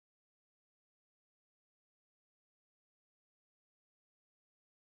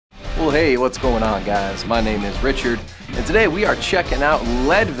Well, hey, what's going on, guys? My name is Richard, and today we are checking out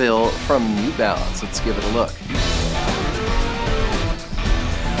Leadville from New Balance. Let's give it a look.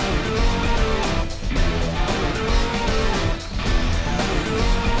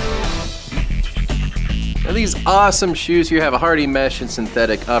 Now, these awesome shoes here have a hardy mesh and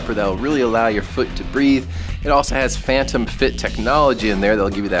synthetic upper that will really allow your foot to breathe. It also has Fantom Fit technology in there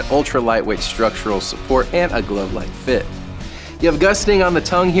that'll give you that ultra lightweight structural support and a glove-like fit. You have gusseting on the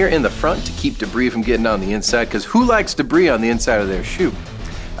tongue here in the front to keep debris from getting on the inside, because who likes debris on the inside of their shoe?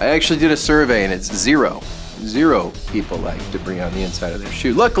 I actually did a survey and it's zero people like debris on the inside of their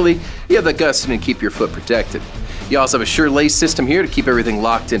shoe. Luckily, you have the gusseting to keep your foot protected. You also have a sure lace system here to keep everything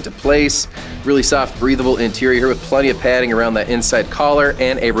locked into place. Really soft, breathable interior here with plenty of padding around that inside collar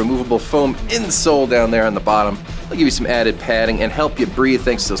and a removable foam insole down there on the bottom. They'll give you some added padding and help you breathe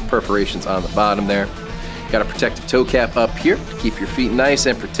thanks to those perforations on the bottom there. Got a protective toe cap up here to keep your feet nice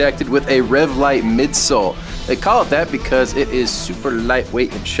and protected with a Rev-Lite midsole. They call it that because it is super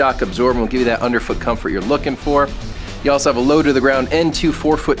lightweight and shock absorbent. Will give you that underfoot comfort you're looking for. You also have a low to the ground N2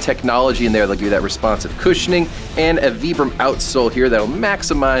 forefoot technology in there that'll give you that responsive cushioning, and a Vibram outsole here that'll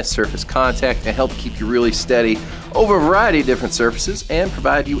maximize surface contact and help keep you really steady over a variety of different surfaces and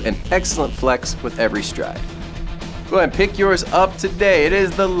provide you an excellent flex with every stride. Go ahead and pick yours up today. It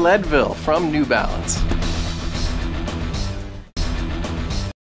is the Leadville from New Balance.